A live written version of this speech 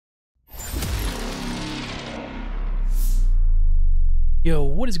Yo,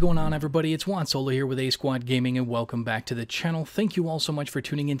 what is going on everybody? It's Juan Solo here with ASQD Gaming and welcome back to the channel. Thank you all so much for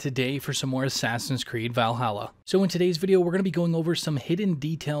tuning in today for some more Assassin's Creed Valhalla. So in today's video, we're going to be going over some hidden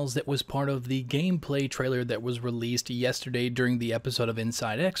details that was part of the gameplay trailer that was released yesterday during the episode of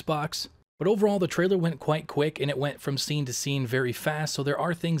Inside Xbox. But overall, the trailer went quite quick and it went from scene to scene very fast, so there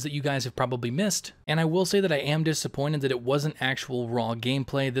are things that you guys have probably missed. And I will say that I am disappointed that it wasn't actual raw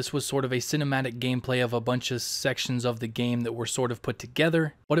gameplay. This was sort of a cinematic gameplay of a bunch of sections of the game that were sort of put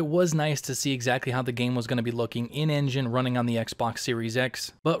together. But it was nice to see exactly how the game was going to be looking in-engine running on the Xbox Series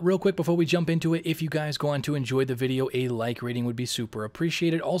X. But real quick before we jump into it, if you guys go on to enjoy the video, a like rating would be super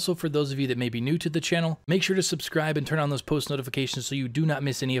appreciated. Also, for those of you that may be new to the channel, make sure to subscribe and turn on those post notifications so you do not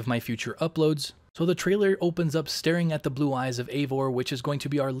miss any of my future uploads. So the trailer opens up staring at the blue eyes of Eivor, which is going to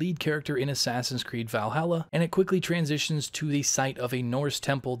be our lead character in Assassin's Creed Valhalla, and it quickly transitions to the site of a Norse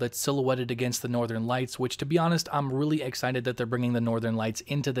temple that's silhouetted against the Northern Lights, which to be honest, I'm really excited that they're bringing the Northern Lights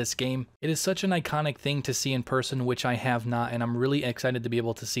into this game. It is such an iconic thing to see in person, which I have not, and I'm really excited to be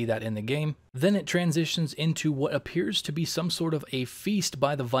able to see that in the game. Then it transitions into what appears to be some sort of a feast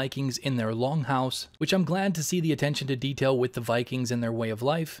by the Vikings in their longhouse, which I'm glad to see the attention to detail with the Vikings and their way of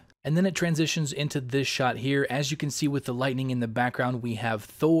life. And then it transitions into this shot here. As you can see with the lightning in the background, we have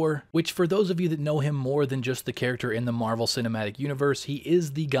Thor, which for those of you that know him more than just the character in the Marvel Cinematic Universe, he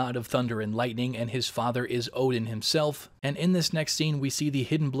is the god of thunder and lightning, and his father is Odin himself. And in this next scene, we see the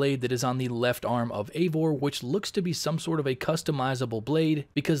hidden blade that is on the left arm of Eivor, which looks to be some sort of a customizable blade,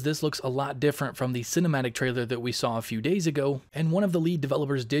 because this looks a lot different from the cinematic trailer that we saw a few days ago. And one of the lead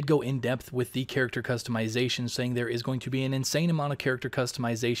developers did go in depth with the character customization, saying there is going to be an insane amount of character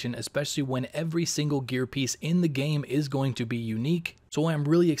customization, especially when every single gear piece in the game is going to be unique. So I'm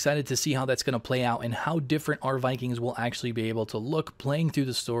really excited to see how that's going to play out and how different our Vikings will actually be able to look playing through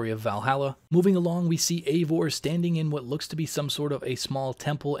the story of Valhalla. Moving along, we see Eivor standing in what looks to be some sort of a small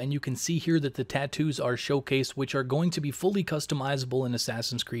temple, and you can see here that the tattoos are showcased, which are going to be fully customizable in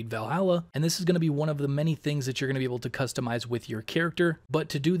Assassin's Creed Valhalla, and this is going to be one of the many things that you're going to be able to customize with your character. But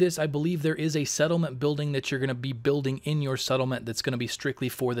to do this, I believe there is a settlement building that you're going to be building in your settlement that's going to be strictly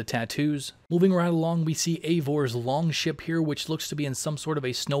for the tattoos. Moving right along, we see Eivor's longship here, which looks to be in some sort of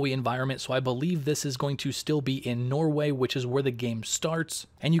a snowy environment, so I believe this is going to still be in Norway, which is where the game starts.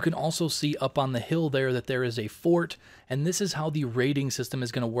 And you can also see up on the hill there that there is a fort, and this is how the raiding system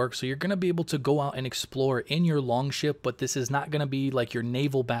is going to work. So you're going to be able to go out and explore in your longship, but this is not going to be like your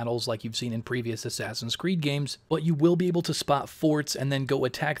naval battles like you've seen in previous Assassin's Creed games, but you will be able to spot forts and then go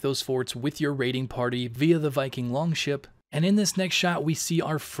attack those forts with your raiding party via the Viking longship. And in this next shot, we see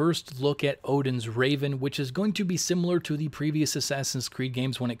our first look at Odin's Raven, which is going to be similar to the previous Assassin's Creed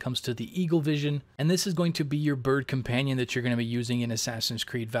games when it comes to the Eagle Vision. And this is going to be your bird companion that you're going to be using in Assassin's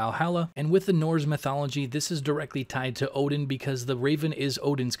Creed Valhalla. And with the Norse mythology, this is directly tied to Odin because the Raven is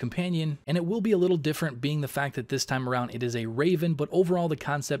Odin's companion. And it will be a little different being the fact that this time around it is a Raven, but overall the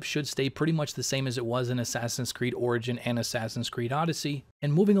concept should stay pretty much the same as it was in Assassin's Creed Origin and Assassin's Creed Odyssey.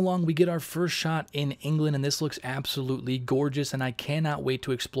 And moving along, we get our first shot in England, and this looks absolutely gorgeous, and I cannot wait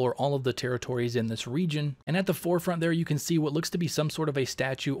to explore all of the territories in this region. And at the forefront there, you can see what looks to be some sort of a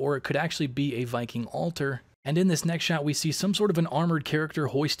statue, or it could actually be a Viking altar. And in this next shot, we see some sort of an armored character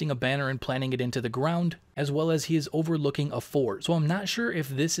hoisting a banner and planting it into the ground, as well as he is overlooking a fort. So I'm not sure if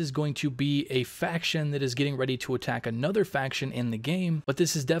this is going to be a faction that is getting ready to attack another faction in the game, but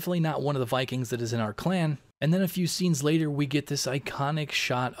this is definitely not one of the Vikings that is in our clan. And then a few scenes later, we get this iconic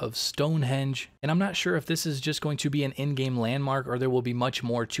shot of Stonehenge. And I'm not sure if this is just going to be an in-game landmark or there will be much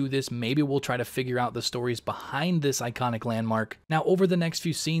more to this. Maybe we'll try to figure out the stories behind this iconic landmark. Now, over the next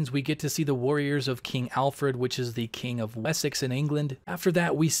few scenes, we get to see the warriors of King Alfred, which is the King of Wessex in England. After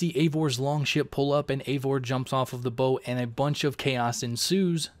that, we see Eivor's longship pull up and Eivor jumps off of the boat and a bunch of chaos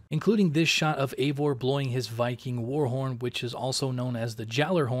ensues, including this shot of Eivor blowing his Viking war horn, which is also known as the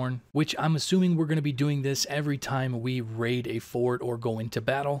Jallarhorn, which I'm assuming we're going to be doing this every time we raid a fort or go into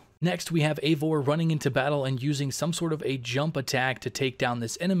battle. Next, we have Eivor running into battle and using some sort of a jump attack to take down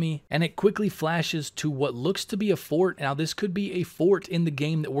this enemy, and it quickly flashes to what looks to be a fort. Now, this could be a fort in the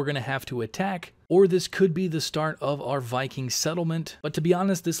game that we're going to have to attack, or this could be the start of our Viking settlement. But to be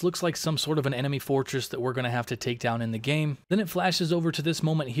honest, this looks like some sort of an enemy fortress that we're going to have to take down in the game. Then it flashes over to this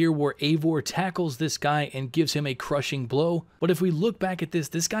moment here where Eivor tackles this guy and gives him a crushing blow. But if we look back at this,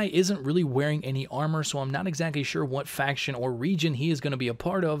 this guy isn't really wearing any armor, so I'm not exactly sure what faction or region he is going to be a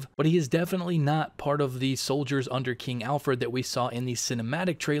part of, but he is definitely not part of the soldiers under King Alfred that we saw in the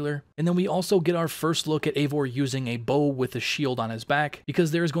cinematic trailer. And then we also get our first look at Eivor using a bow with a shield on his back,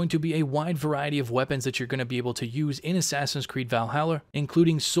 because there is going to be a wide variety of weapons that you're going to be able to use in Assassin's Creed Valhalla,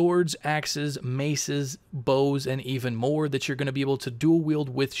 including swords, axes, maces, bows, and even more that you're going to be able to dual wield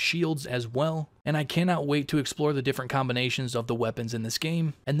with shields as well. And I cannot wait to explore the different combinations of the weapons in this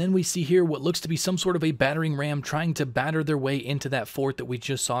game. And then we see here what looks to be some sort of a battering ram trying to batter their way into that fort that we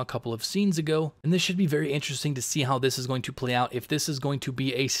just saw a couple of scenes ago. And this should be very interesting to see how this is going to play out, if this is going to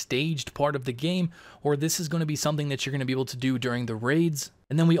be a staged part of the game, or this is going to be something that you're going to be able to do during the raids.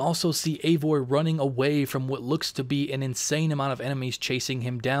 And then we also see Eivor running away from what looks to be an insane amount of enemies chasing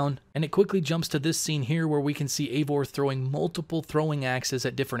him down. And it quickly jumps to this scene here where we can see Eivor throwing multiple throwing axes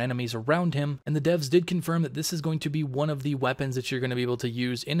at different enemies around him. And the devs did confirm that this is going to be one of the weapons that you're going to be able to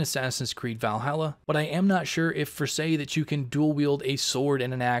use in Assassin's Creed Valhalla. But I am not sure if, for say, that you can dual wield a sword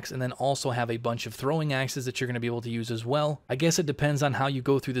and an axe and then also have a bunch of throwing axes that you're going to be able to use as well. I guess it depends on how you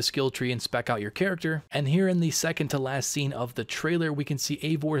go through the skill tree and spec out your character. And here in the second to last scene of the trailer, we can see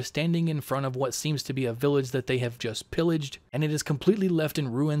Eivor standing in front of what seems to be a village that they have just pillaged, and it is completely left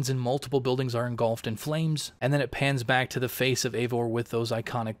in ruins and multiple buildings are engulfed in flames. And then it pans back to the face of Eivor with those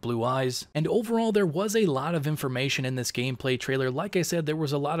iconic blue eyes. And overall, there was a lot of information in this gameplay trailer. Like I said, there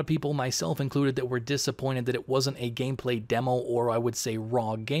was a lot of people, myself included, that were disappointed that it wasn't a gameplay demo, or I would say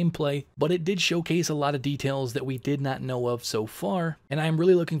raw gameplay, but it did showcase a lot of details that we did not know of so far. And I'm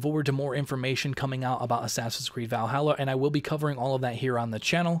really looking forward to more information coming out about Assassin's Creed Valhalla, and I will be covering all of that here on the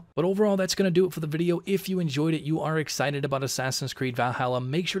channel. But overall, that's going to do it for the video. If you enjoyed it, you are excited about Assassin's Creed Valhalla,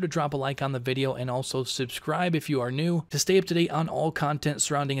 make sure to drop a like on the video and also subscribe if you are new to stay up to date on all content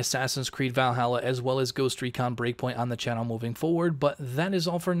surrounding Assassin's Creed Valhalla, as well as Ghost Recon Breakpoint on the channel moving forward. But that is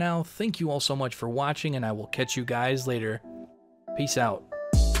all for now. Thank you all so much for watching, and I will catch you guys later. Peace out.